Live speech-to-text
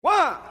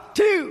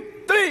2,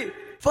 3,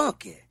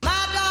 funky.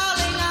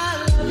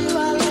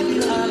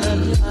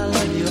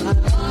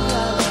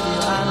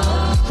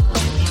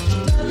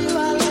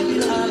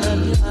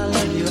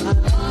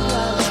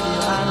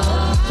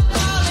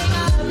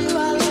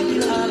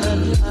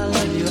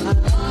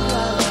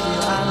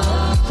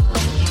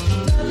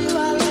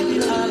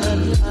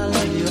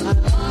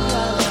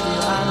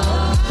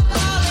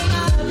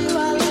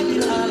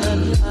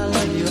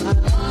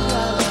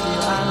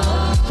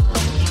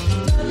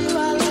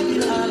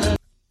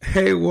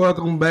 Hey,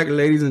 welcome back,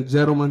 ladies and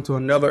gentlemen, to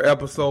another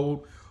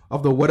episode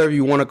of the Whatever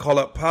You Want to Call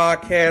It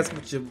podcast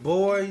with your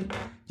boy,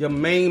 your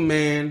main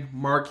man,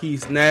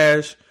 Marquise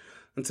Nash.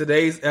 In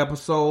today's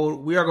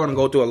episode, we are going to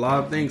go through a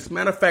lot of things.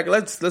 Matter of fact,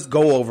 let's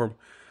go over them.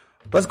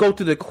 Let's go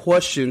through the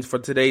questions for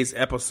today's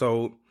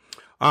episode.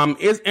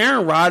 Is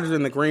Aaron Rodgers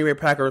and the Green Bay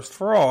Packers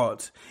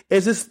frauds?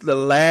 Is this the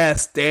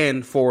last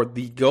stand for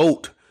the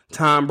GOAT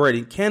Tom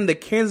Brady? Can the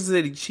Kansas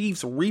City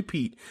Chiefs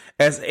repeat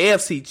as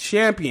AFC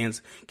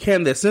champions?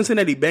 Can the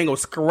Cincinnati Bengals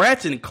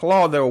scratch and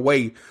claw their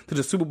way to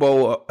the Super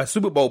Bowl, a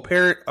Super Bowl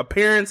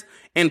appearance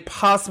and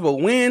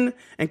possible win?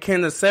 And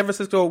can the San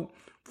Francisco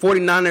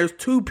 49ers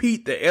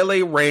two-peat the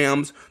LA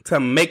Rams to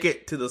make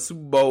it to the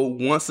Super Bowl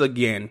once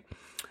again?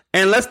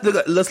 And let's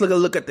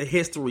look at the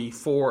history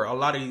for a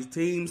lot of these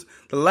teams.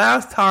 The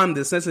last time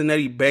the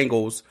Cincinnati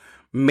Bengals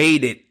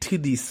made it to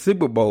the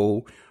Super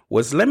Bowl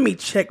was, let me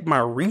check my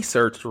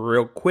research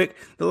real quick.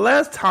 The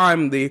last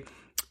time the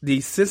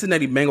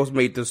Cincinnati Bengals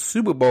made the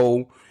Super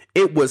Bowl,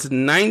 it was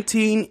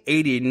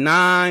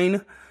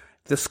 1989.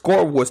 The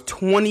score was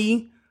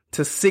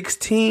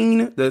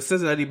 20-16. The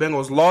Cincinnati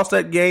Bengals lost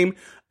that game.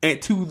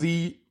 And to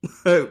the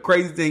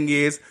crazy thing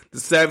is, the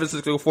San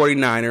Francisco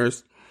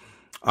 49ers.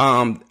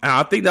 And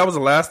I think that was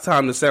the last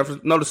time the San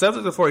Francisco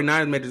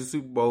 49ers made the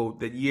Super Bowl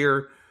that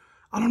year.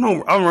 I don't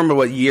know. I don't remember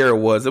what year it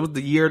was. It was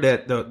the year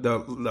that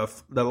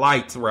the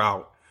lights were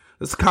out.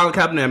 This Colin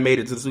Kaepernick that made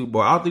it to the Super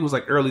Bowl. I don't think it was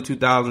like early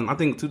 2000. I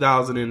think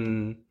 2000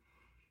 and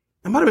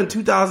it might have been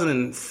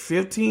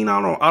 2015.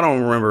 I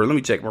don't remember. Let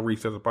me check my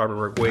research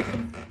department real quick.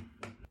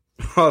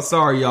 Oh,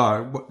 sorry,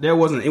 y'all. It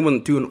wasn't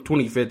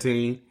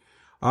 2015.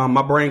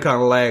 My brain kind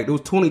of lagged. It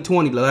was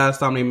 2020 the last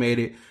time they made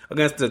it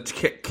against the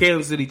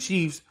Kansas City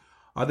Chiefs.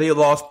 They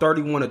lost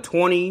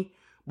 31-20.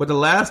 But the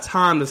last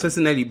time the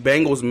Cincinnati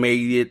Bengals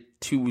made it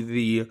to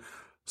the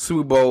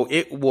Super Bowl,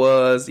 it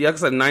was, like I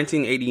said,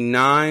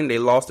 1989. They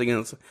lost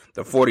against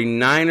the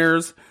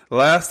 49ers. The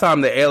last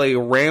time the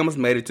LA Rams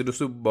made it to the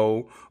Super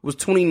Bowl was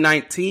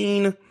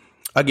 2019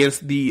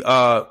 against the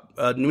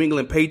New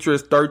England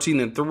Patriots,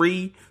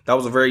 13-3. That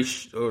was a very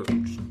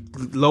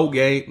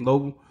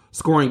low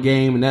scoring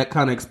game, and that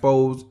kind of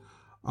exposed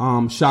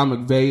Sean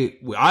McVay.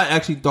 I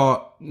actually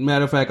thought,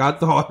 matter of fact, I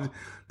thought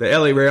the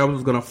LA Rams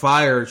was going to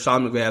fire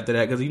Sean McVay after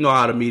that, because you know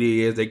how the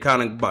media is. They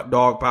kind of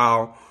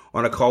dogpile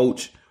on a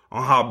coach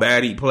on how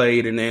bad he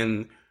played, and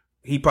then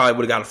he probably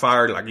would have got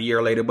fired like a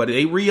year later. But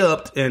they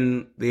re-upped,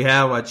 and they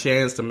have a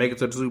chance to make it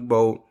to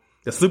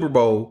the Super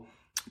Bowl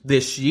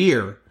this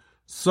year.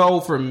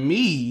 So for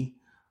me,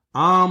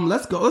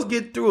 let's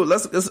get through it.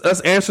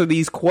 Let's answer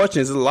these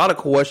questions. There's a lot of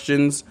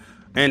questions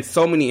and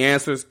so many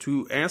answers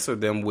to answer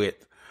them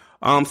with.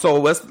 So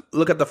let's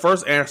look at the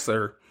first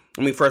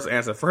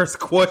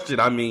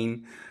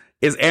question.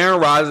 Is Aaron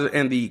Rodgers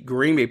and the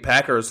Green Bay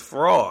Packers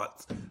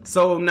frauds?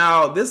 So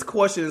now this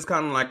question is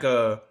kind of like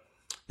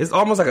it's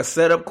almost like a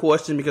setup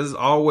question, because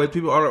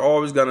people are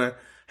always going to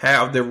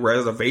have their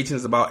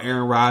reservations about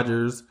Aaron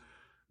Rodgers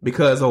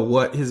because of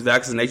what his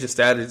vaccination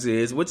status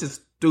is, which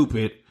is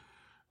stupid.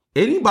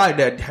 Anybody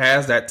that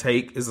has that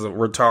take is a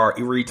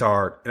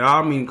retard. And I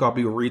don't mean call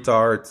people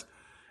retards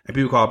and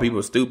people call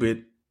people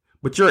stupid,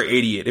 but you're an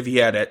idiot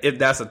if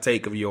that's a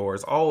take of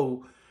yours.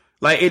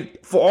 And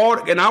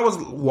I was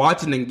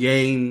watching the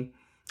game,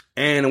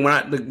 and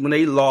when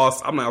they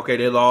lost, I'm like, okay,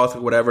 they lost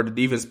or whatever. The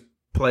defense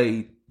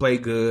played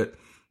good.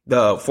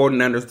 The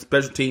 49ers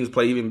special teams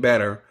play even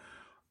better.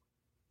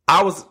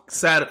 I was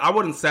sad. I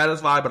wasn't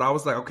satisfied, but I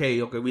was like,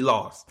 okay, we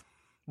lost.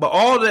 But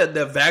all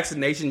the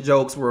vaccination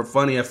jokes were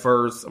funny at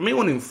first. I mean, it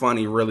wasn't even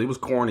funny, really. It was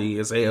corny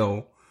as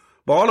hell.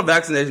 But all the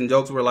vaccination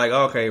jokes were like,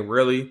 okay,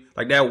 really?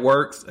 Like, that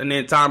works? And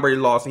then Tom Brady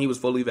lost, and he was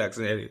fully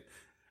vaccinated.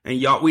 And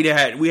y'all, we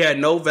had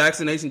no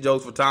vaccination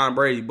jokes for Tom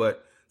Brady,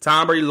 but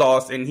Tom Brady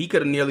lost, and he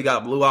could have nearly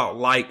got blew out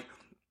like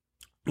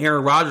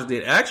Aaron Rodgers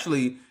did.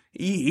 Actually,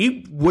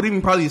 he would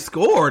even probably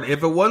scored.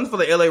 If it wasn't for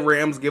the LA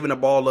Rams giving the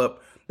ball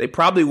up, they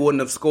probably wouldn't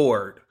have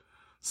scored.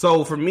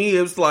 So for me,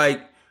 it was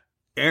like,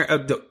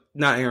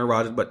 not Aaron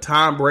Rodgers, but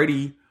Tom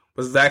Brady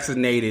was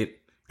vaccinated,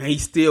 and he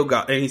still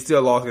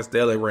lost against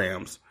the LA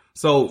Rams.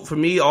 So for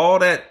me, all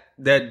that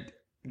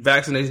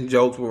vaccination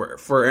jokes were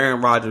for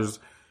Aaron Rodgers.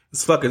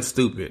 It's fucking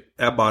stupid.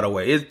 By the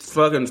way, it's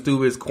fucking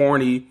stupid. It's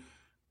corny.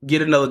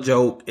 Get another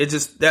joke.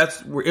 It's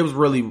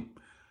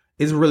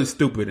really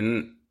stupid.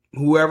 And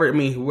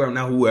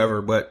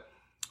but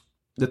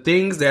the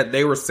things that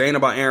they were saying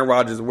about Aaron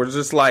Rodgers were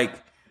just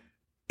like,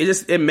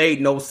 it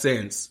made no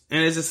sense.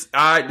 And it's just,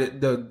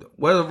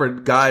 whatever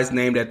guy's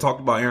name that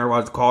talked about Aaron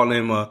Rodgers, calling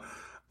him a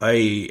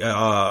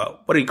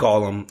what do you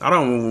call him? I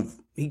don't know.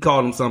 He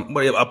called him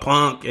a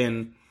punk,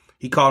 and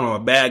he called him a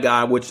bad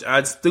guy, which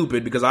that's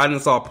stupid because I done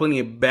saw plenty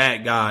of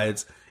bad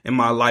guys in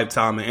my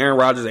lifetime, and Aaron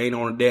Rodgers ain't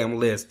on a damn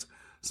list.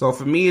 So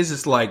for me, it's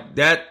just like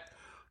that.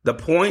 The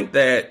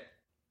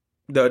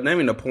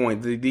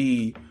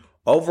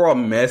overall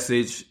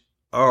message,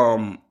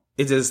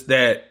 is just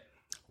that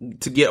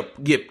to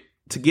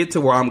get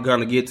to where I'm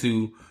gonna get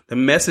to. The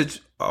message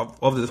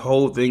of this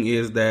whole thing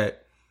is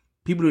that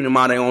people need to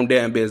mind their own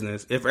damn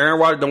business. If Aaron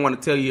Rodgers don't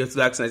want to tell you his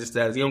vaccination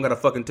status, he don't gotta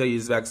fucking tell you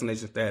his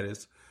vaccination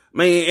status. I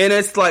mean, and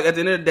it's like at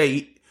the end of the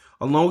day,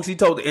 as long as he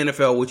told the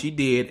NFL, which he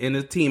did, and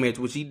his teammates,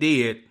 which he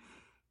did,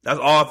 that's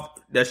all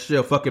that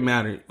shit fucking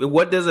matter.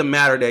 What does it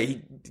matter that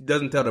he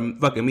doesn't tell the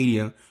fucking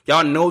media?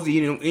 Y'all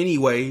nosy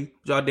anyway.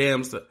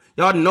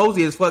 Y'all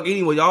nosy as fuck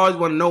anyway. Y'all always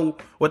want to know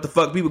what the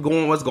fuck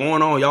what's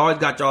going on. Y'all always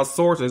got y'all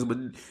sources, but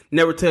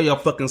never tell y'all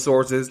fucking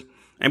sources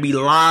and be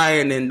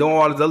lying and doing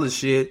all this other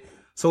shit.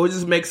 So it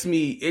just makes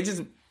me,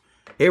 it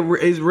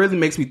really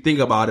makes me think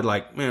about it.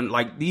 Like, man,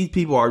 like these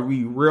people are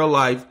real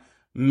life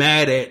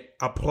mad at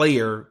a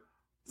player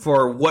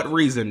for what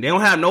reason? They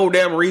don't have no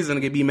damn reason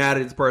to be mad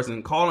at this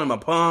person. Call him a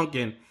punk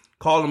and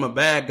call him a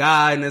bad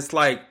guy, and it's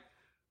like,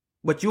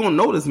 but you don't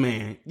know this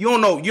man. You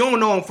don't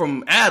know him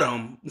from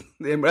Adam.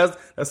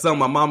 That's something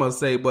my mama would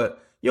say,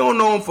 but you don't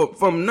know him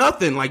from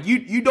nothing. Like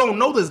you don't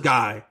know this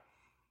guy.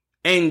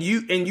 And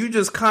you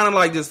just kind of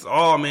like just,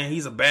 oh man,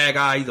 he's a bad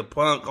guy, he's a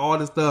punk, all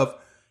this stuff.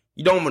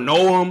 You don't even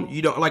know him.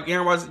 You don't, like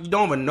Aaron Rodgers, you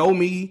don't even know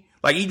me.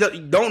 Like you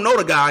don't know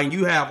the guy, and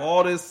you have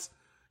all this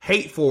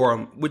hate for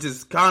him, which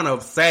is kind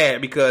of sad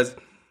because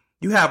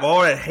you have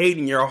all that hate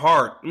in your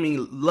heart. I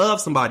mean, love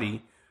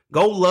somebody.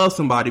 Go love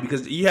somebody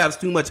because you have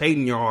too much hate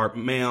in your heart,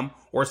 ma'am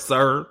or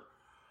sir.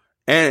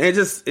 And it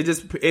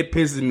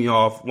pisses me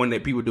off when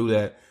people do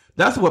that.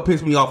 That's what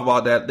pissed me off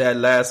about that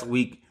last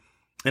week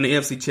in the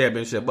NFC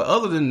Championship. But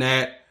other than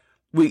that,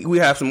 we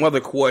have some other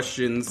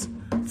questions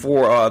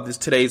for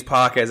today's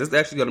podcast. It's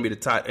actually going to be the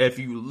title. If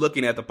you're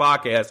looking at the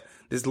podcast,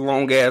 this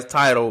long ass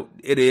title,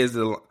 it is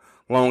the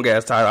long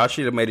ass title. I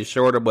should have made it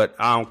shorter, but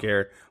I don't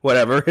care.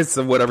 Whatever. It's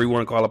whatever you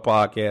want to call a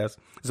podcast.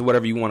 It's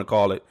whatever you want to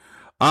call it.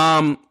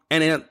 And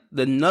then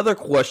another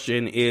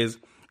question is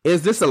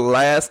this a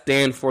last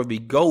stand for the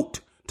GOAT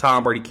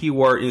Tom Brady?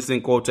 Keyword is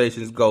in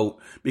quotations GOAT,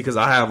 because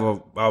I have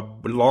a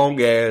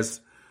long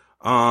ass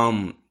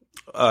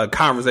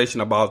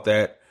conversation about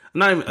that.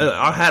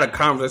 I had a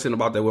conversation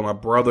about that with my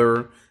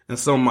brother and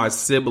some of my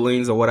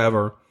siblings or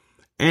whatever,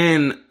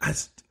 and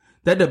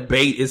that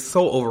debate is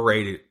so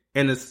overrated.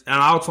 And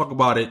I'll talk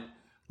about it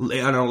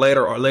on a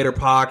later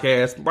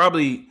podcast.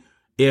 Probably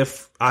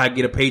if I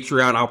get a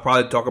Patreon, I'll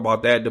probably talk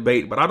about that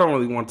debate. But I don't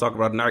really want to talk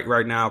about it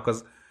right now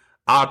because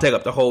I'll take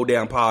up the whole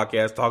damn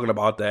podcast talking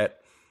about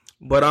that.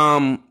 But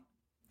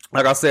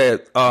like I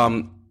said,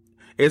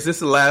 is this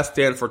the last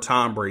stand for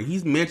Tom Brady?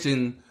 He's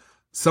mentioned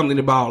something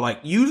about, like,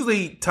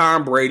 usually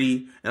Tom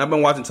Brady, and I've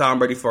been watching Tom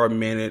Brady for a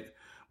minute,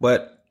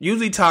 but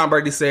usually Tom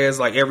Brady says,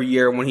 like, every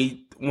year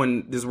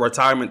when this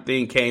retirement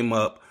thing came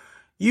up,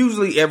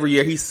 usually every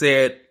year he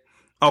said,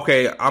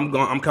 okay,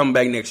 I'm coming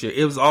back next year.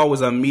 It was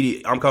always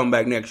immediate, I'm coming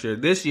back next year.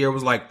 This year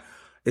was like,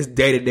 it's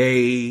day to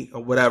day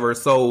or whatever.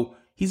 So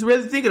he's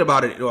really thinking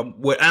about it. And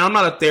I'm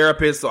not a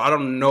therapist, so I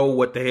don't know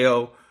what the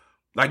hell.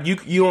 Like,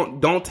 you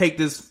don't take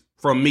this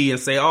from me and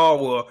say,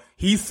 oh, well,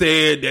 he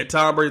said that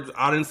Tom Brady.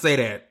 I didn't say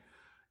that.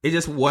 It's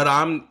just what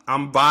I'm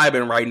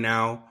vibing right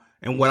now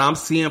and what I'm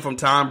seeing from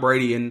Tom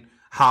Brady and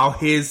how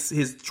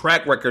his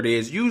track record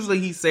is. Usually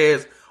he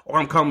says, oh,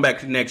 I'm coming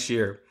back next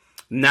year.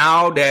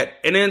 Now that,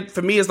 and then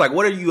for me, it's like,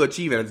 what are you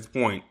achieving at this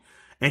point?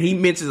 And he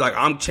mentions, like,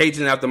 I'm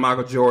chasing after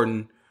Michael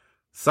Jordan.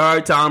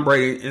 Sorry, Tom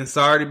Brady, and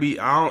sorry to be,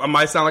 I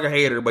might sound like a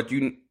hater, but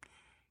you're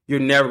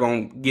never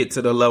going to get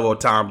to the level of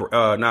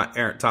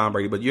Tom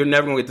Brady, but you're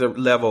never going to get to the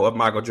level of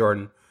Michael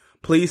Jordan.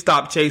 Please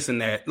stop chasing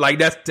that. Like,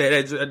 that's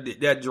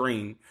that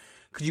dream.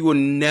 Because you will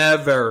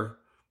never,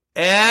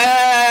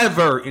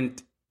 ever, in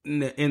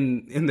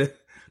the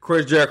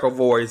Chris Jericho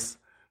voice,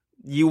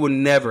 you will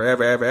never,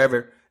 ever, ever,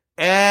 ever,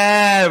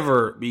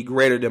 ever be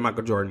greater than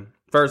Michael Jordan.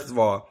 First of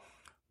all,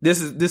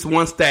 this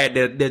one stat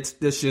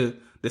that should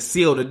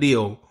seal the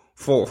deal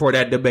for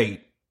that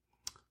debate.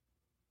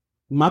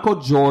 Michael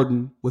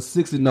Jordan was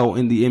 6-0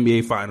 in the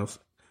NBA Finals.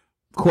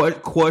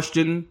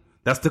 Question.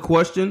 That's the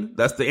question.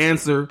 That's the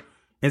answer.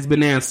 It's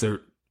been answered.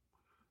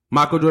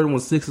 Michael Jordan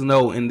was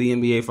 6-0 in the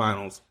NBA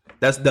Finals.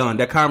 That's done.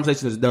 That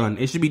conversation is done.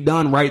 It should be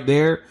done right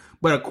there.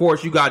 But of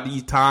course, you got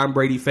these Tom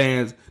Brady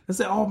fans that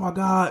say, "Oh my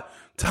God,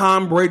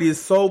 Tom Brady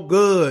is so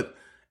good."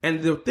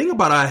 And the thing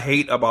I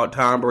hate about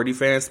Tom Brady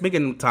fans,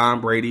 speaking of Tom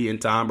Brady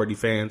and Tom Brady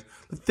fans,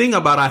 the thing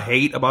I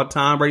hate about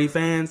Tom Brady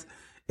fans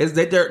is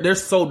that they're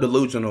so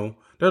delusional.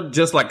 They're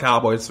just like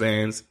Cowboys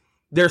fans.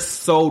 They're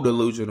so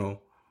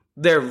delusional.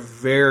 They're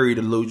very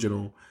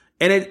delusional,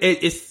 and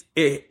it's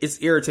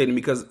irritating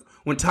because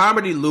when Tom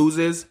Brady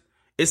loses,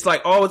 it's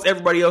like, oh, it's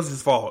everybody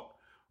else's fault.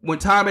 When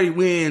Tom Brady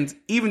wins,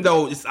 even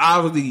though it's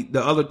obviously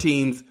the other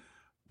teammates'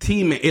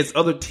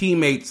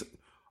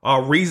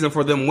 reason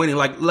for them winning.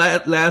 Like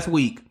last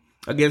week,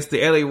 against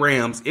the LA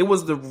Rams, it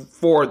was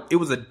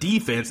a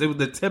defense. It was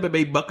the Tampa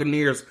Bay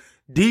Buccaneers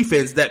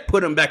defense that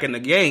put them back in the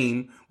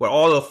game with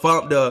all the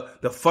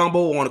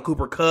fumble on the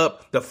Cooper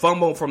Kupp, the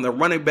fumble from the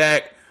running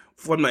back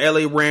from the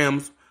LA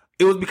Rams.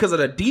 It was because of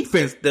the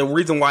defense, the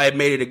reason why it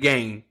made it a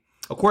game.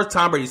 Of course,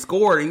 Tom Brady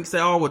scored, and you say,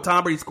 oh, well,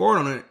 Tom Brady scored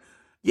on it.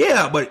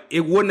 Yeah, but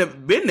it wouldn't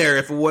have been there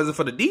if it wasn't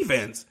for the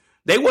defense.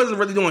 They wasn't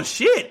really doing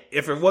shit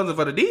if it wasn't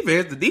for the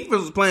defense. The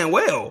defense was playing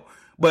well,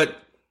 but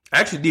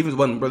actually, defense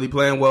wasn't really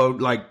playing well.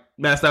 Like,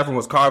 Matt Stafford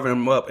was carving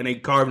them up, and they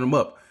carving them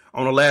up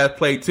on the last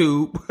play,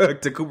 too,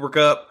 to Cooper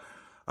Kupp.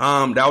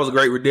 That was a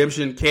great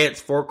redemption catch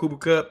for Cooper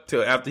Kupp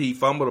till after he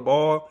fumbled the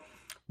ball.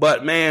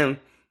 But, man,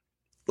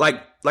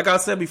 like I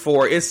said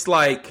before, it's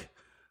like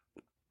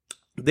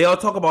they'll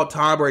talk about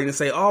Tom Brady and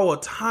say, oh, well,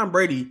 Tom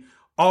Brady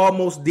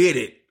almost did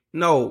it.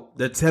 No,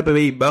 the Tampa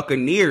Bay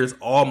Buccaneers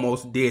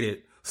almost did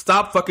it.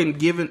 Stop fucking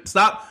giving,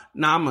 I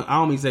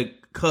don't mean to say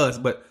cuss,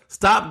 but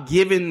stop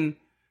giving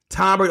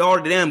Tom Brady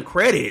all the damn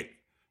credit.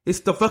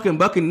 It's the fucking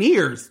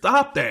Buccaneers.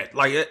 Stop that.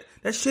 Like,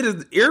 that shit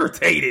is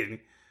irritating.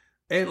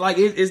 And, like,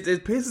 it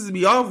pisses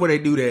me off when they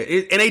do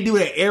that. And they do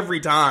that every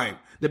time.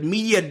 The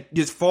media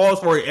just falls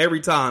for it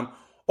every time.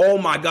 Oh,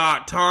 my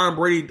God, Tom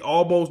Brady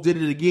almost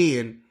did it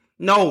again.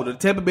 No, the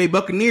Tampa Bay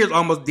Buccaneers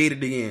almost did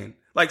it again.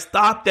 Like,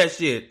 stop that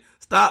shit.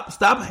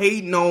 Stop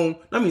hating on,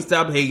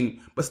 stop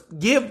hating, but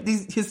give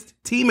his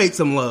teammates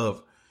some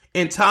love.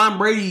 And Tom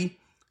Brady,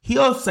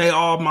 he'll say,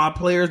 oh, my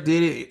players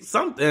did it.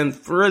 Sometimes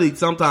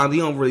he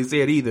don't really say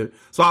it either.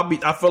 So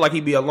I feel like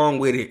he'd be along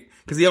with it.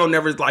 Because he don't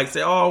never like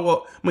say, oh,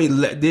 well,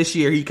 this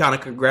year he kind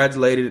of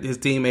congratulated his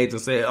teammates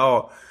and said,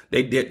 oh,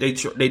 they did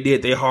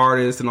their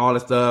hardest and all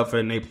this stuff,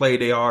 and they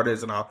played their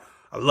hardest, and I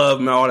love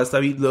him and all that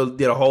stuff. He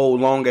did a whole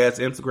long ass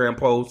Instagram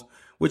post,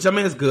 which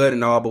it's good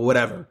and all, but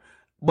whatever.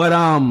 But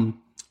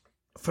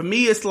for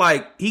me, it's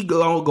like he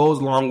goes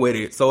along with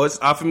it. So it's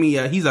for me,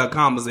 he's an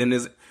accomplice in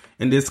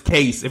this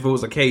case. If it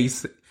was a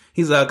case,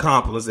 he's an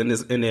accomplice in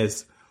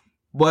this.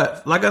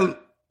 But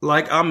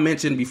like I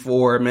mentioned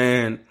before,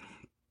 man,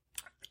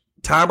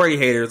 Tom Brady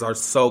haters are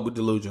so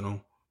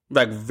delusional,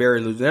 like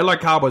very delusional. They're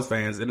like Cowboys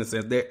fans in a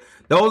sense.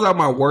 Those are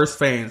my worst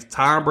fans.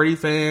 Tom Brady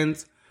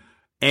fans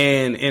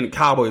and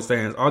Cowboys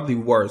fans are the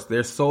worst.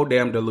 They're so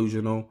damn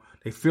delusional.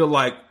 They feel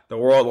like the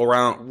world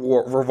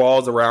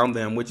revolves around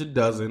them, which it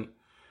doesn't.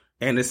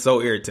 And it's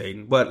so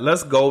irritating. But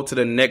let's go to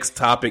the next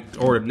topic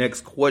or the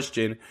next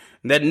question.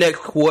 And that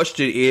next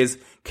question is,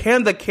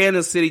 can the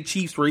Kansas City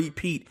Chiefs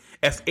repeat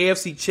as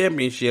AFC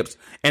championships?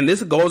 And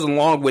this goes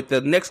along with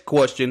the next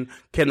question.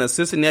 Can the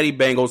Cincinnati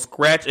Bengals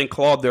scratch and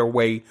claw their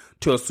way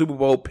to a Super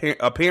Bowl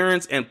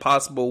appearance and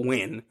possible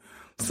win?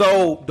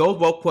 So those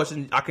both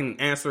questions I can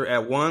answer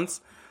at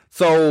once.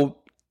 So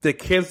the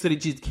Kansas City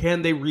Chiefs,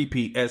 can they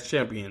repeat as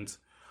champions?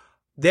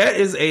 That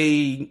is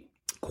a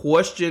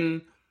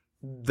question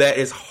that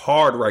is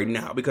hard right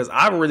now because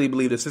I really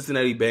believe the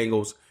Cincinnati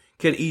Bengals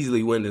can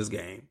easily win this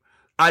game.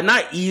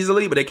 Not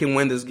easily, but they can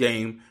win this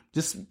game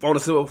just on a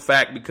simple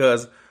fact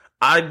because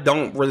I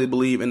don't really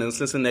believe in the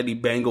Cincinnati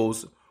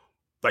Bengals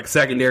like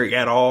secondary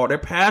at all. Their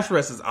pass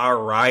rush is all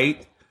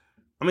right.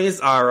 It's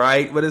all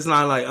right, but it's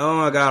not like, oh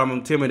my God, I'm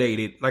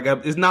intimidated. Like,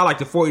 it's not like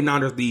the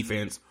 49ers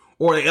defense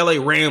or the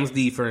LA Rams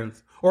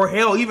defense or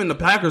hell, even the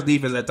Packers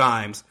defense at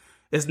times.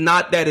 It's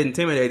not that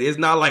intimidating. It's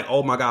not like,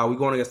 oh my God, we're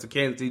going against the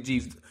Kansas City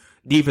Chiefs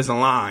defensive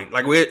line.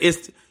 Like,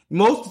 it's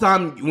most of the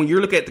time when you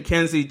look at the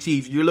Kansas City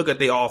Chiefs, you look at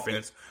the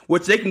offense,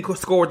 which they can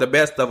score with the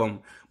best of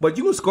them. But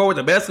you can score with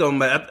the best of them.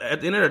 But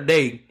at the end of the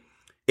day,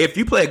 if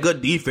you play a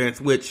good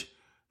defense, which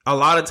a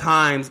lot of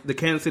times the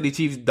Kansas City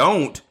Chiefs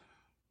don't,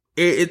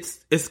 it's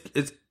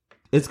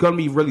going to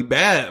be really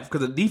bad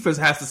because the defense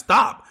has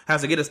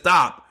to get a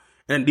stop.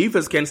 And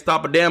defense can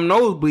stop a damn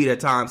nosebleed at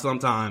times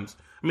sometimes.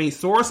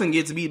 Sorensen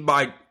gets beat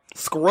by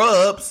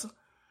scrubs.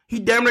 He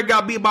damn near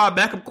got beat by a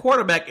backup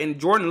quarterback in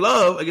Jordan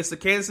Love against the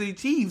Kansas City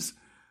Chiefs.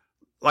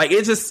 Like,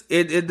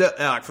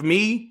 for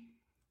me,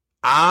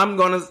 I'm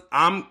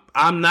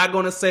not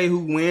gonna say who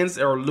wins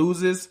or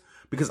loses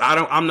because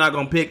I'm not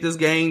gonna pick this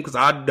game because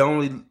I'm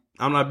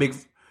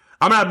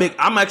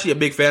actually a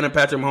big fan of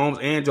Patrick Mahomes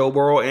and Joe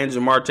Burrow and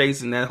Jamar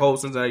Chase and that whole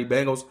Cincinnati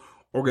Bengals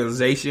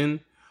organization.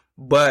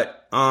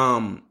 But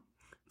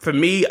for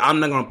me, I'm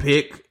not gonna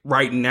pick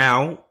right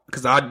now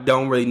because I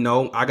don't really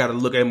know. I gotta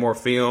look at more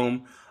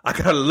film. I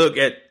gotta look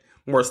at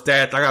more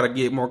stats. I gotta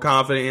get more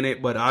confident in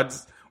it. But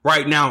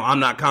right now, I'm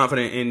not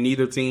confident in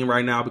neither team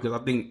right now because I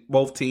think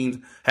both teams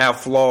have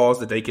flaws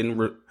that they can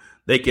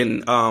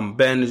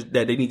bandage,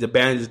 that they need to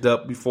bandage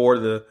up before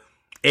the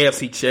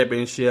AFC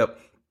Championship.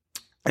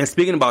 And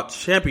speaking about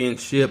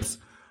championships,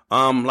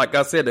 like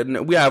I said,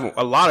 we have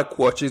a lot of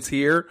questions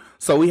here.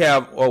 So we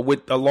have,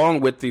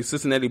 along with the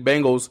Cincinnati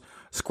Bengals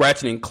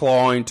scratching and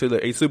clawing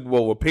to a Super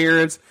Bowl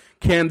appearance,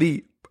 can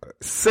the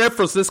San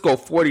Francisco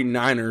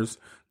 49ers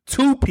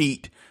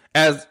two-peat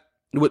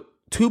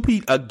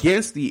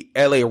against the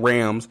LA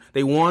Rams?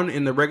 They won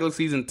in the regular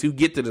season to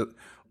get to the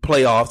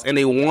playoffs,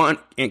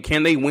 and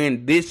can they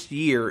win this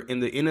year in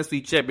the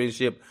NFC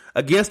Championship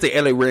against the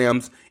LA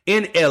Rams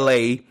in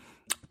LA?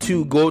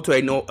 to go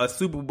to a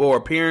Super Bowl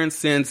appearance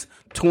since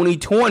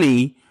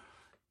 2020.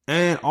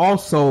 And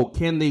also,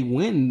 can they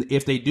win?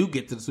 If they do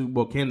get to the Super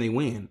Bowl, can they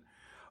win?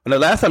 And the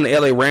last time the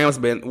LA Rams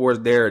was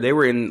there, they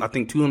were in, I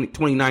think,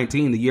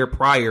 2019, the year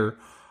prior,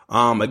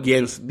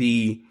 against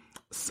the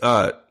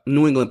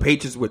New England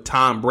Patriots with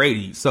Tom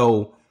Brady.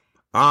 So,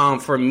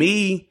 for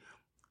me,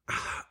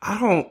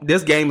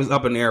 this game is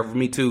up in the air for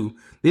me too.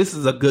 This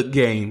is a good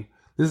game.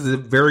 This is a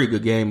very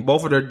good game.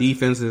 Both of their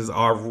defensive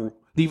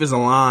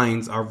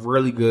lines are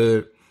really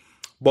good.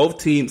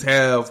 Both teams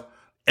have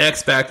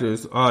X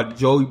factors. Nick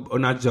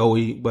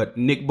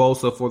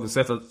Bosa for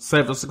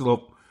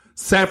the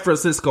San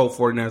Francisco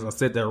 49ers. I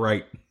said that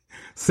right.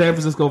 San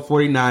Francisco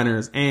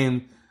 49ers.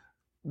 And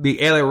the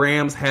LA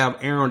Rams have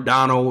Aaron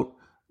Donald.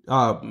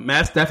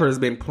 Matt Stafford has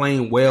been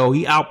playing well.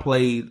 He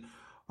outplayed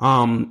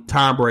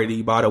Tom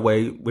Brady, by the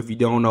way. If you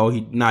don't know,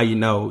 now you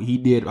know. He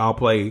did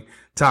outplay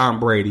Tom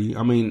Brady.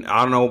 I mean,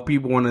 I don't know.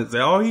 People want to say,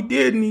 oh, he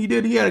didn't. He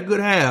did. He had a good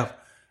half.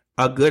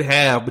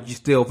 But you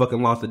still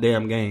fucking lost the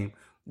damn game.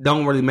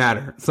 Don't really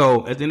matter.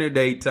 So, at the end of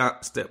the day,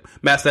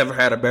 Matt Stafford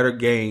had a better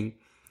game.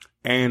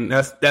 And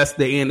that's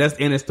the end. That's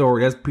the end of the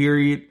story. That's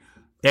period,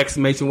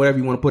 exclamation, whatever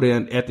you want to put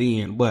in at the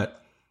end.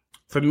 But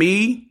for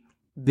me,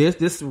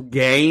 this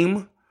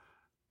game,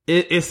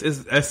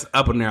 it's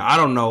up in there. I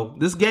don't know.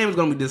 This game is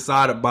going to be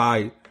decided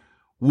by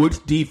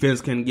which defense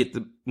can get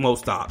the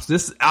most stops.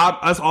 That's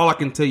all I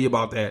can tell you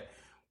about that.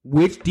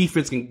 Which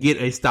defense can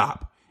get a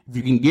stop?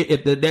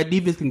 If that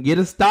defense can get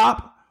a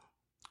stop,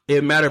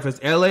 it matter if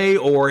it's LA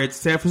or it's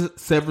San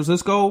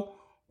Francisco.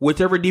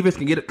 Whichever defense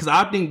can get it, because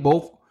I think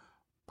both.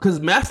 Because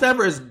Matt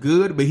Stafford is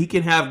good, but he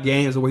can have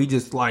games where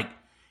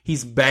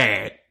he's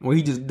bad, where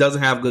he just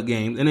doesn't have good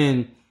games. And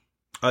then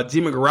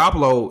Jimmy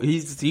Garoppolo,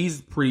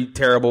 he's pretty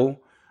terrible.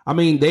 I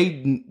mean,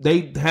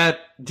 they had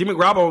Jimmy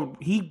Garoppolo.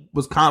 He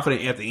was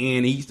confident at the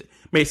end. He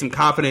made some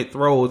confident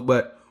throws,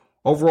 but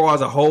overall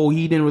as a whole,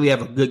 he didn't really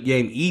have a good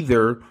game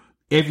either.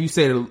 If you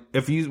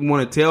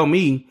want to tell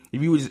me,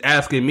 if you were just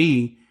asking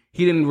me,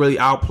 he didn't really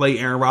outplay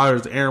Aaron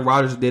Rodgers. Aaron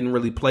Rodgers didn't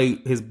really play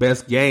his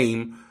best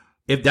game.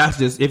 If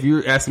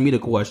you're asking me the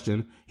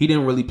question, he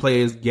didn't really play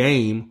his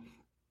game.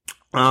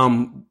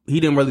 He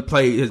didn't really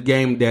play his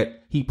game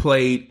that he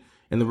played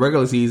in the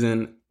regular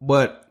season.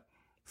 But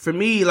for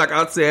me, like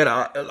I said,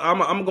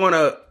 I'm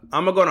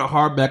gonna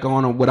harp back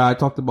on what I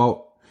talked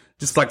about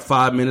just like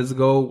 5 minutes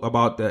ago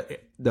about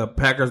the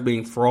Packers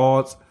being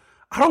frauds.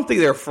 I don't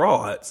think they're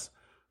frauds.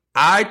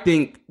 I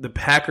think the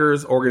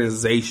Packers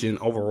organization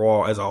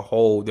overall as a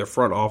whole, their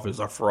front office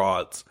are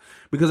frauds.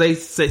 Because they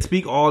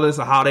speak all this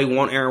of how they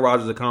want Aaron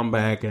Rodgers to come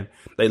back and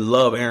they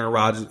love Aaron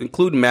Rodgers,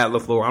 including Matt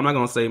LaFleur. I'm not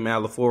going to say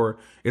Matt LaFleur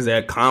is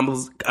an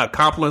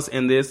accomplice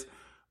in this.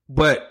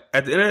 But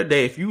at the end of the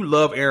day, if you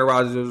love Aaron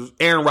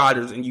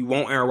Rodgers and you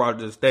want Aaron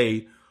Rodgers to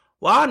stay,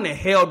 why in the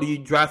hell do you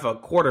draft a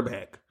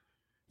quarterback?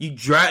 You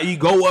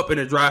go up in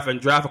the draft and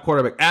draft a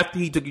quarterback after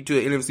he took you to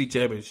the NFC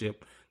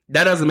Championship.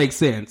 That doesn't make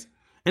sense.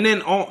 And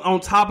then on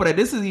top of that,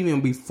 this is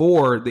even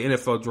before the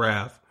NFL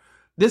draft.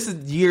 This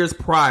is years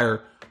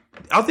prior.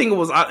 I think it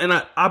was,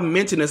 and I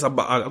mentioned this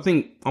about, I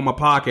think on my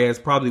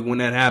podcast probably when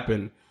that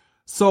happened.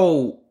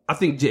 So I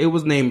think it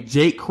was named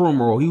Jake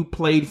Krumer, who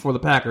played for the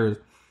Packers.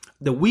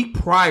 The week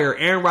prior,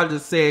 Aaron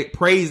Rodgers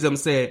praised him,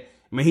 said,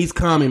 "Man, he's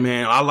coming,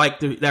 man. I like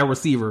that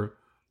receiver."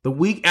 The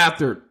week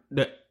after,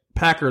 the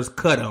Packers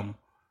cut him.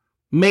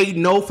 Made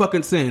no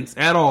fucking sense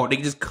at all. They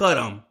just cut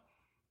him.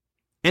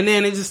 And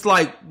then it's just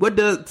like, what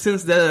sense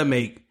does that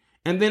make?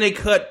 And then they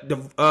cut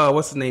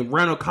what's his name,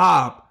 Randall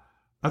Cobb.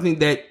 I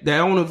think that I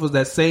don't know if it was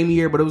that same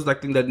year, but it was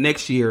like the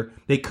next year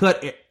they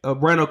cut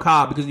Randall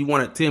Cobb because he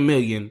wanted $10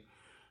 million,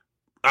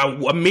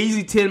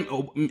 amazing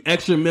 $10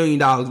 extra $1 million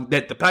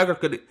that the Packers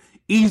could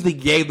easily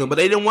gave them, but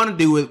they didn't want to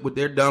do it with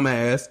their dumb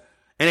ass,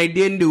 and they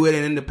didn't do it.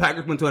 And then the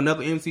Packers went to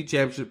another NFC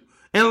Championship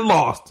and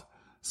lost.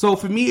 So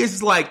for me, it's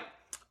just like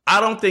I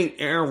don't think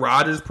Aaron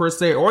Rodgers per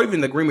se, or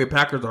even the Green Bay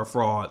Packers are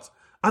frauds.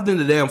 I think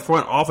the damn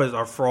front office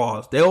are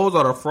frauds. Those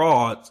are the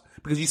frauds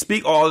because you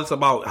speak all this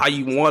about how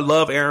you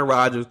love Aaron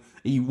Rodgers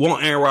and you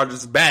want Aaron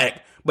Rodgers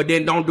back, but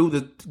then don't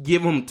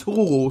give him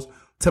tools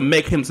to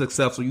make him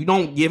successful. You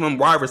don't give him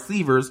wide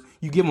receivers.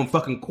 You give him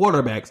fucking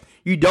quarterbacks.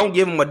 You don't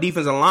give him a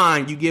defensive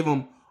line. You give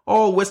him,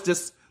 let's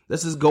just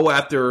go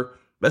after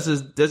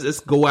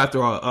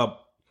a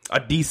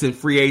decent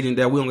free agent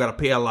that we don't got to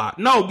pay a lot.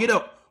 No,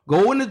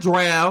 go in the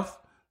draft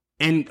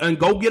and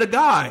go get a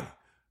guy.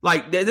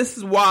 Like this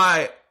is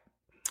why.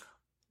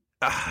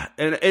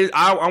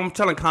 I'm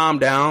trying to calm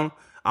down.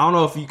 I don't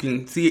know if you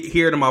can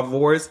hear it in my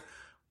voice.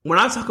 When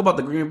I talk about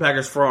the Green Bay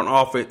Packers front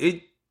office,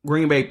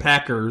 Green Bay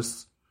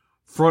Packers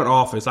front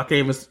office, I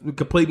can't even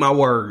complete my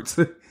words.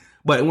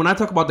 But when I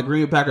talk about the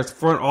Green Bay Packers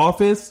front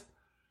office,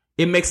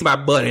 it makes my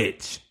butt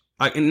itch.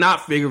 Like, and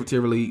not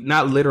figuratively,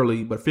 not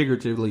literally, but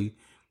figuratively.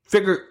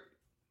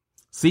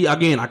 See,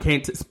 again, I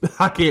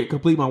can't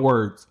complete my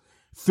words.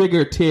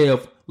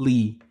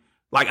 Figuratively.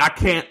 Like,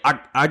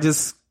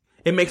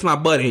 it makes my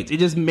butt itch. It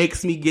just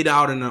makes me get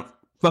out in the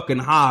fucking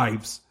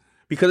hives.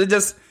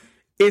 Because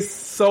it's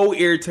so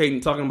irritating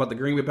talking about the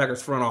Green Bay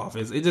Packers front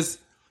office.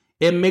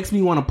 It makes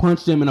me want to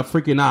punch them in a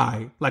freaking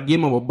eye. Like, give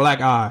him a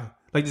black eye.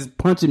 Like, just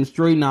punch him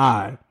straight in the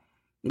eye.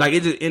 Like,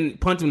 and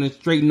punch him in the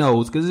straight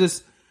nose. Because it's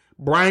just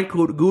Brian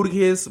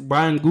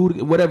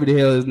Gutekunst, whatever the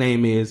hell his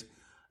name is.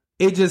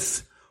 It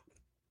just,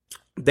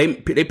 they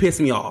piss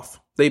me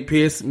off. They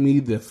piss me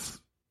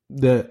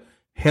the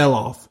hell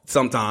off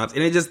sometimes.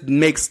 And it just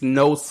makes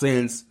no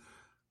sense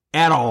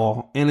at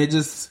all. And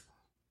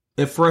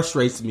it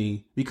frustrates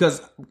me.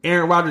 Because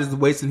Aaron Rodgers is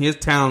wasting his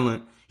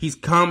talent. He's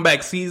come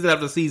back season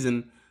after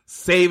season,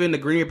 saving the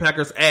Green Bay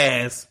Packers'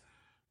 ass,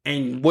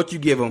 and what you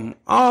give him?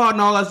 Oh,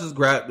 no, let's just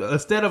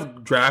instead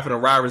of drafting a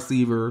wide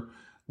receiver,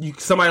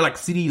 somebody like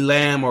CeeDee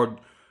Lamb or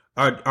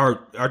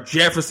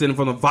Jefferson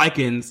from the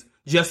Vikings,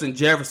 Justin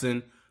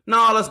Jefferson.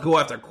 No, let's go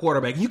after a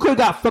quarterback. You could have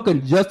got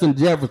fucking Justin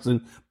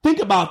Jefferson. Think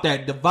about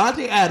that.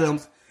 Devontae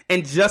Adams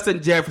and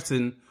Justin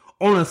Jefferson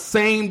on the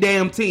same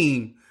damn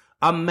team.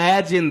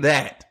 Imagine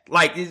that.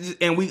 Like,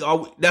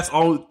 that's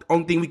the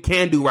only thing we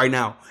can do right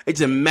now.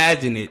 It's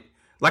imagine it.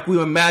 Like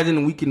we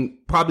imagine we can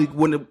probably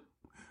wouldn't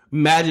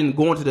imagine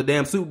going to the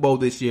damn Super Bowl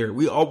this year.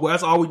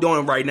 That's all we're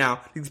doing right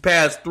now. These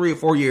past 3 or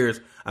 4 years,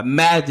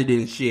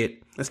 imagining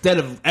shit instead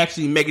of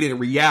actually making it a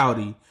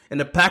reality. And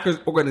the Packers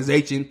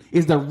organization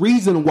is the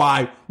reason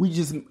why we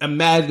just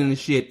imagine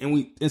shit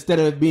and instead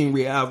of it being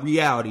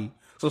reality.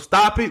 So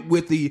stop it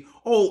with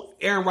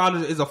Aaron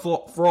Rodgers is a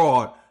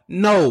fraud.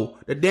 No,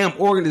 the damn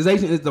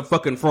organization is the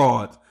fucking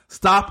fraud.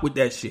 Stop with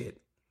that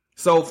shit.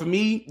 So for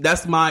me,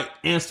 that's my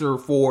answer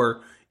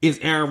for is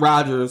Aaron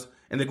Rodgers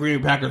and the Green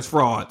Bay Packers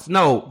frauds.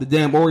 No, the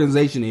damn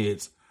organization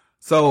is.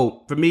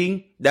 So for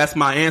me, that's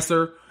my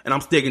answer, and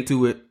I'm sticking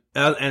to it.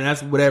 And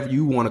that's whatever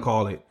you want to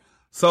call it.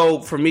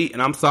 So for me,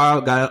 and I'm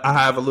sorry, I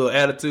have a little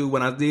attitude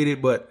when I did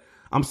it, but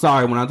I'm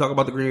sorry when I talk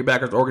about the Green Bay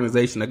Packers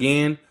organization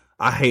again.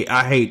 I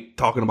hate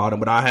talking about them,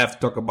 but I have to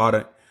talk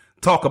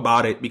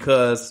about it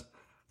because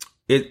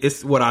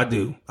it's what I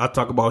do. I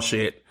talk about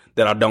shit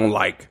that I don't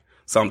like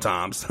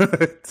sometimes.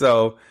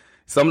 So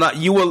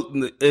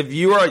if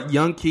you are a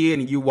young kid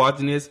and you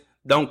watching this,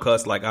 don't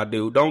cuss like I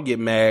do. Don't get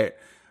mad.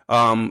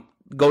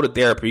 Go to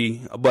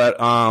therapy. But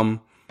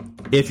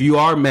if you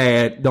are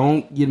mad,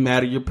 don't get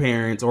mad at your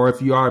parents. Or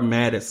if you are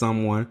mad at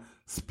someone,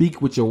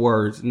 speak with your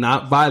words.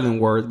 Not violent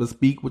words, but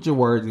speak with your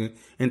words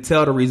and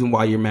tell the reason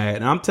why you're mad.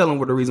 And I'm telling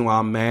the reason why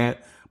I'm mad,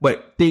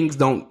 but things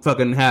don't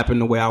fucking happen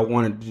the way I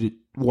wanted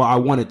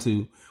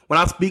to. When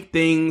I speak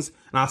things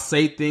and I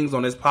say things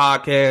on this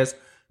podcast,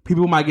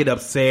 people might get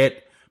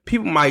upset.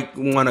 People might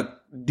want to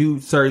do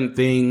certain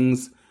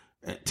things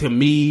to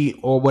me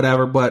or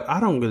whatever, but I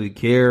don't really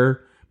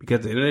care because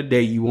at the end of the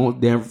day, you won't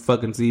damn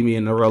fucking see me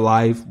in the real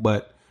life.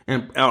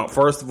 And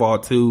first of all,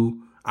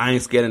 too, I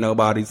ain't scared of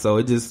nobody. So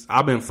I've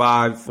been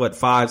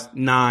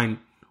 5'9"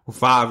 or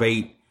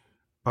 5'8",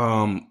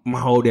 my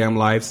whole damn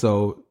life.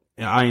 So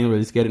I ain't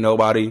really scared of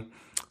nobody.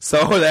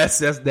 So that's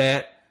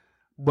that.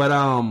 But,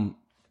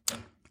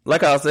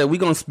 like I said, we're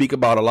going to speak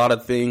about a lot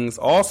of things.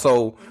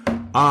 Also,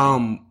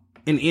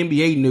 in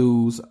NBA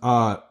news,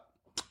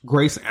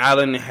 Grayson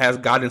Allen has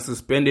gotten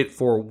suspended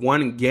for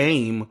 1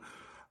 game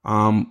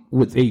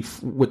with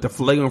the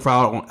flagrant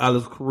foul on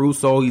Alex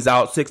Caruso. He's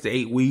out 6 to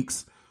 8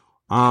 weeks.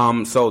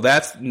 So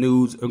that's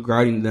news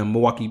regarding the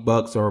Milwaukee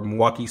Bucks or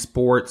Milwaukee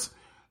sports.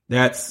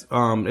 That's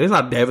it's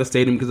not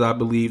devastating because I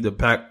believe the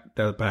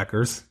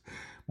Packers,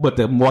 but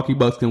the Milwaukee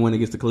Bucks can win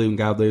against the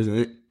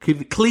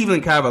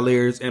Cleveland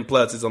Cavaliers, and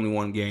plus it's only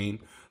 1 game,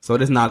 so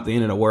it's not the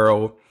end of the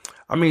world.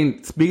 I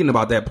mean, speaking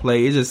about that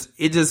play, it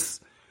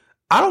just,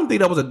 I don't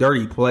think that was a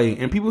dirty play.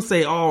 And people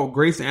say, oh,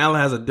 Grayson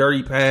Allen has a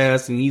dirty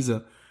pass and he's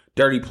a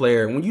dirty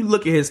player. When you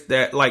look at his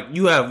stat, like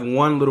you have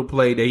one little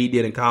play that he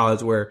did in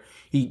college where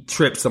he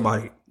tripped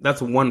somebody.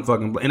 That's one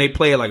fucking play. And they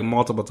play it like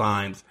multiple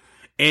times.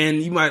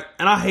 And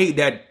I hate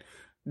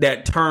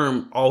that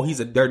term, oh,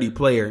 he's a dirty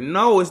player.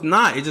 No, it's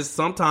not. It's just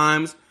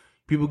sometimes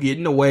people get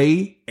in the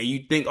way and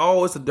you think,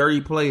 oh, it's a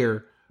dirty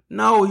player.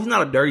 No, he's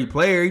not a dirty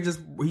player. He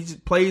just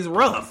plays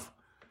rough.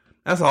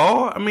 That's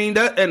all. I mean,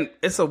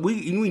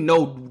 we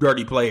know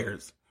dirty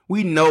players.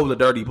 We know who the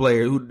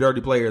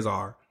dirty players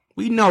are.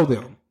 We know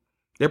them.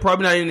 They're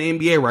probably not in the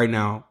NBA right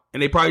now.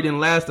 And they probably didn't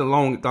last a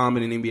long time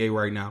in the NBA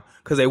right now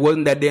because they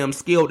wasn't that damn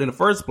skilled in the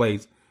first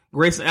place.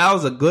 Grayson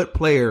Allen's a good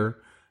player,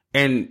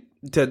 and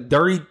the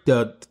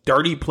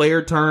dirty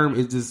player term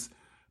is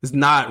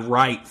not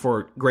right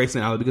for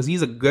Grayson Allen because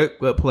he's a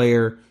good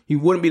player. He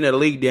wouldn't be in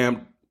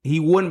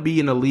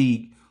the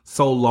league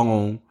so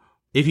long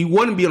if he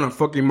wouldn't be on the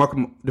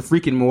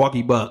freaking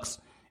Milwaukee Bucks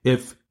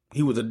if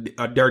he was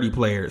a dirty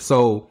player.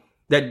 So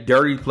that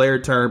dirty player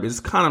term is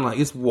kind of like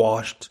it's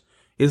washed.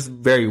 It's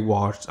very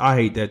washed. I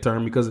hate that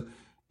term because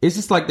it's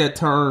just like that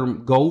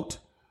term GOAT.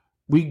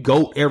 We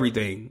GOAT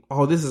everything.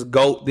 Oh, this is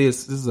GOAT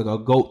this is a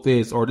GOAT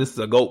this, or this is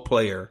a GOAT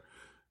player.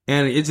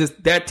 And it's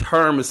just, that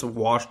term is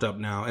washed up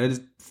now.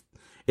 And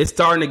it's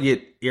starting to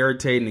get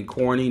irritating and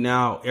corny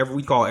now.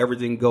 We call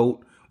everything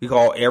GOAT. We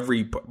call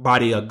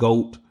everybody a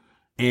GOAT.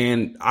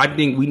 And I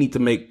think we need to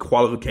make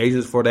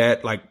qualifications for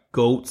that, like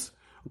GOATs.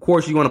 Of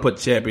course, you want to put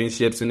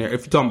championships in there.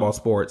 If you're talking about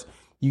sports,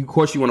 of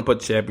course you want to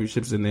put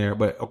championships in there.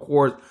 But of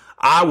course,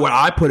 what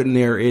I put in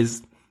there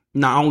is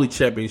not only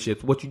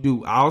championships, what you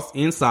do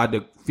inside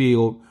the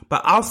field,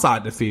 but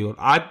outside the field.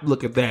 I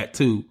look at that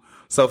too.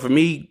 So for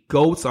me,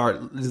 GOATs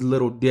is a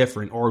little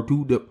different, or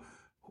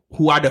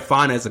who I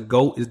define as a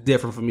GOAT is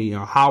different for me,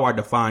 or how I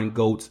define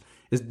GOATs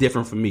is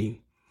different for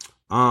me.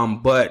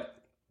 But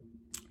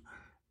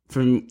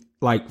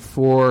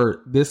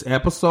for this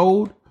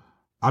episode,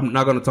 I'm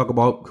not going to talk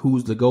about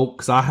who's the GOAT,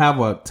 because I have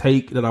a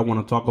take that I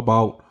want to talk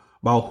about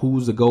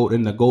who's the GOAT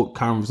in the GOAT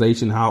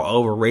conversation, how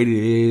overrated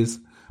it is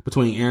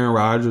between Aaron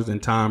Rodgers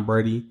and Tom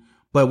Brady.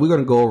 But we're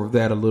going to go over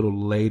that a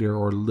little later,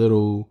 or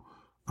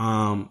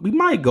we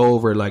might go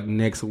over it like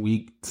next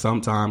week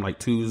sometime, like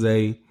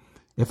Tuesday.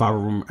 If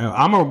I'm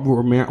going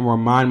to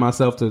remind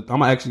myself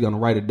I'm actually going to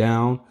write it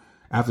down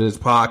after this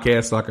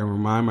podcast so I can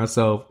remind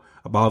myself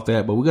about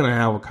that. But we're going to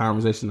have a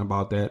conversation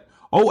about that.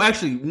 Oh,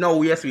 actually,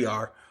 no, yes, we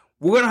are.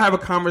 We're going to have a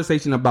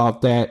conversation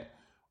about that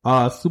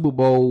Super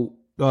Bowl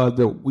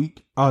the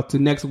week to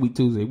next week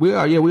Tuesday. We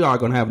are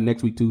going to have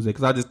next week Tuesday,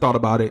 because I just thought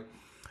about it.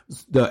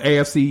 The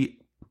AFC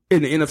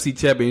and the NFC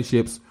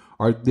championships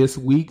are this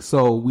week,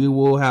 so we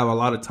will have a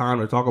lot of time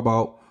to talk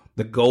about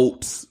the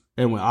GOATs,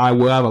 and I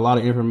will have a lot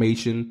of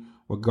information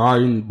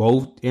regarding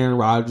both Aaron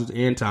Rodgers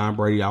and Tom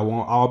Brady.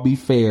 I'll be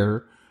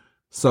fair,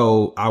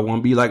 so I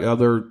won't be like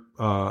other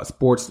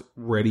sports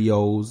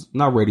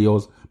not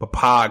radios, but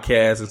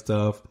podcasts and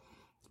stuff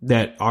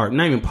that are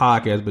not even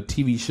podcasts, but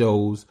TV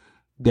shows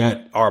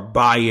that are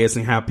biased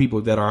and have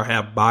people that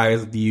have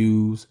biased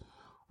views,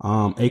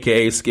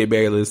 aka Skip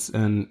Bayless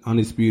and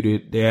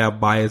Undisputed. They have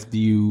biased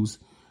views,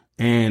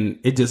 and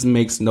it just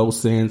makes no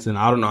sense. And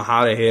I don't know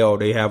how the hell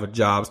they have a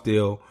job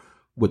still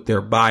with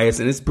their bias.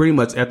 And it's pretty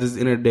much, at the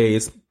end of the day,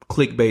 it's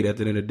clickbait at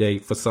the end of the day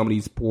for some of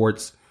these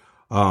sports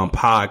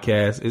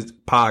podcasts.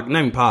 Not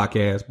even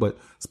podcasts, but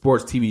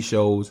sports TV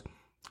shows.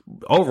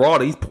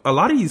 Overall, a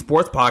lot of these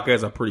sports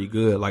podcasts are pretty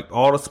good. Like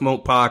All the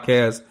Smoke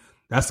podcast,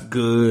 that's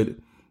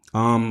good.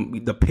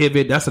 The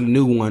Pivot, that's a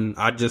new one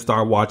I just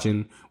started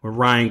watching with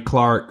Ryan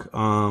Clark,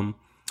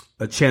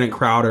 Channing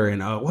Crowder,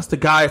 and what's the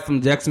guy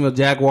from Jacksonville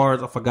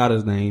Jaguars? I forgot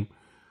his name.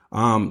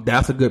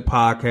 That's a good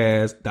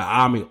podcast. The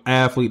Army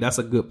Athlete, that's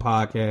a good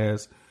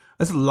podcast.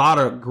 There's a lot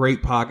of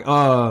great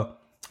podcasts.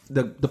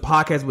 The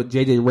podcast with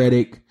JJ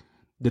Redick,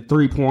 the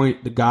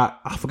 3-point, the guy,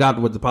 I forgot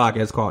what the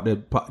podcast is called. The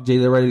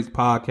JJ Redick's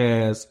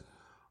podcast.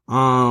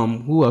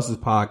 Who else's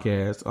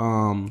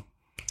podcast?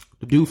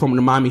 The dude from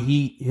the Miami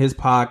Heat, his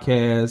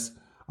podcast.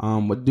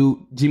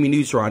 Jimmy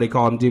Neutron, they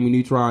call him Jimmy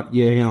Neutron.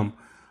 Yeah, him.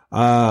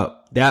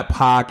 That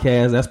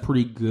podcast, that's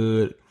pretty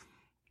good.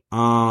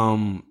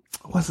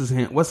 What's his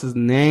name? What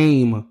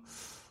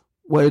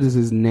is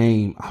his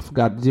name? I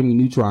forgot, the Jimmy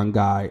Neutron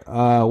guy.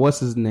 What's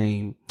his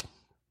name?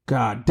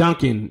 God,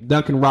 Duncan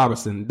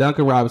Robinson.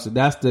 Duncan Robinson,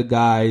 that's the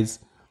guy's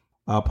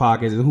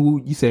podcast. And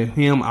who you said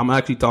him? I'm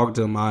actually talking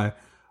to my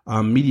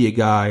media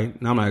guy.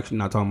 I'm actually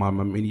not talking about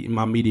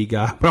my media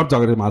guy, but I'm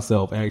talking to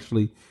myself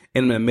actually.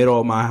 In the middle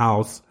of my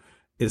house,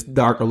 it's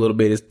dark a little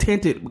bit. It's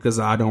tinted because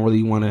I don't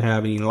really want to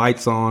have any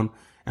lights on,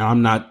 and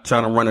I'm not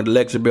trying to run a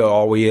lecture bill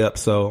all the way up,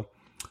 so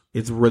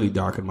it's really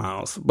dark in my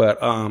house. But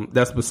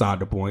that's beside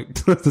the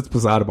point. That's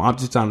beside the point. I'm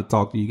just trying to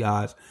talk to you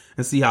guys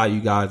and see how you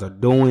guys are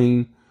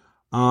doing.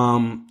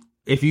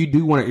 If you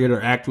do want to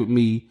interact with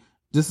me,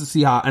 just to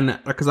see how, and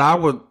because I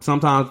would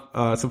sometimes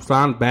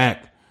subscribe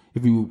back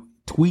if you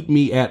tweet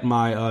me at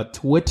my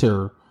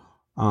Twitter,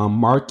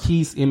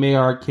 Marquise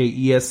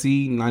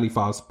MARKESC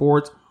 95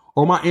 Sports,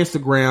 or my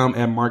Instagram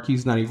at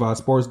Marquise 95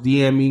 Sports.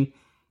 DM me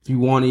if you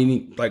want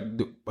any like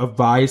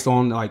advice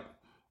on like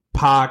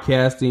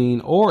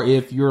podcasting, or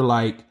if you're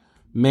like,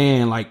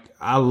 man, like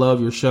I love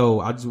your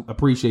show, I just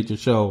appreciate your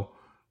show.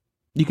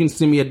 You can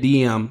send me a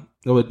DM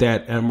with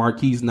that at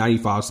Marquise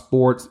 95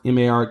 Sports,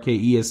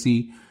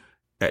 MARKESC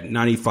at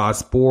 95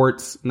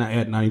 Sports, not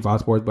at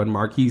 95 Sports, but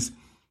Marquise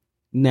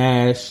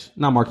Nash,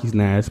 not Marquise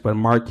Nash, but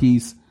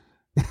Marquise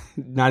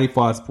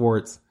 95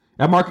 Sports.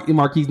 At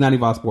Marquise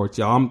 95 Sports,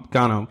 y'all. I'm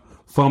kind of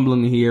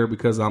fumbling here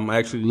because I'm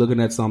actually looking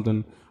at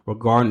something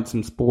regarding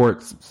some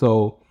sports.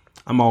 So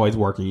I'm always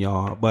working,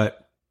 y'all.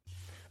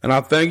 And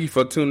I thank you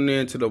for tuning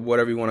in to the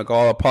whatever you want to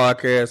call a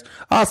podcast.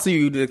 I'll see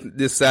you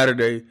this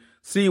Saturday.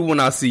 See you when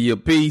I see you.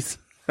 Peace.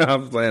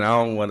 I'm playing.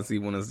 I don't want to see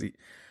when I see.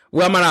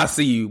 Well, I might not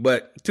see you,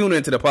 but tune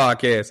into the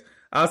podcast.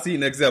 I'll see you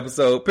next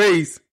episode. Peace.